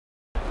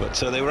But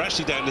they were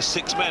actually down to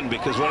 6 men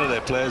because one of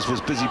their players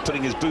was busy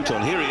putting his boot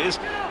on. Here he is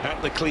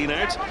at the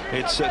clean-out.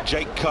 It's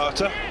Jake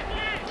Carter.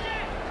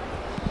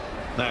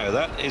 Now,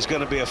 that is going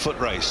to be a foot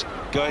race.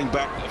 Going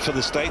back for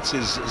the States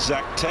is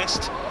Zach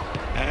Test.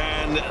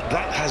 And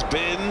that has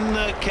been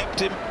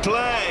kept in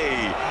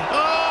play.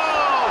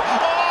 Oh!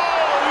 Oh,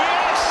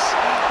 yes!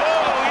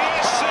 Oh,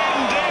 yes,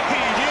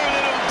 indeed! You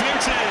little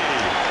beauty!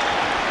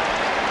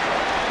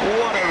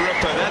 What a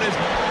ripper. That is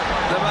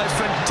the most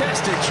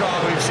fantastic try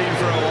we've seen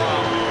for a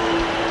while.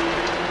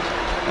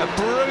 A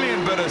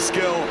brilliant bit of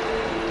skill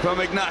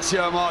from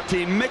Ignacio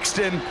Martin, mixed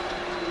in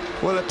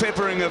with a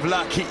peppering of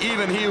luck,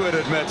 even he would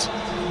admit.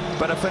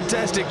 But a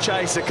fantastic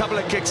chase, a couple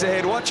of kicks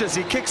ahead. Watch as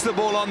he kicks the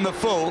ball on the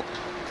full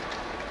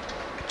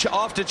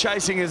after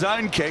chasing his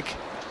own kick,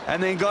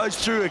 and then goes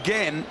through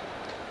again.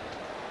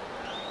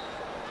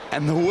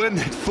 And the wind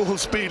at full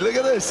speed. Look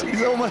at this.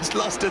 He's almost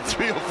lost it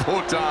 3 or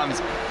 4 times.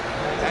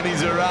 And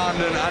he's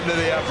around and under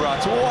the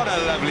uprights. What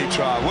a lovely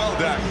try. Well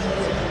done.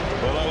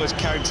 Well, I was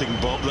counting,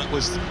 Bob. That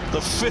was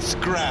the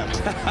 5th grab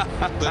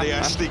that he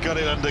actually got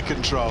it under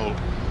control.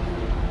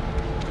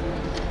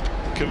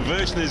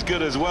 Conversion is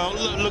good as well.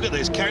 Look at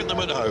this. Count them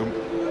at home.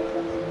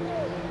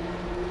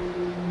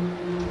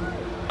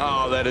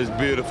 Oh, that is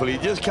beautiful. He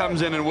just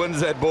comes in and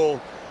wins that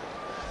ball.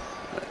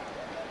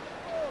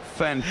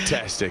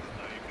 Fantastic.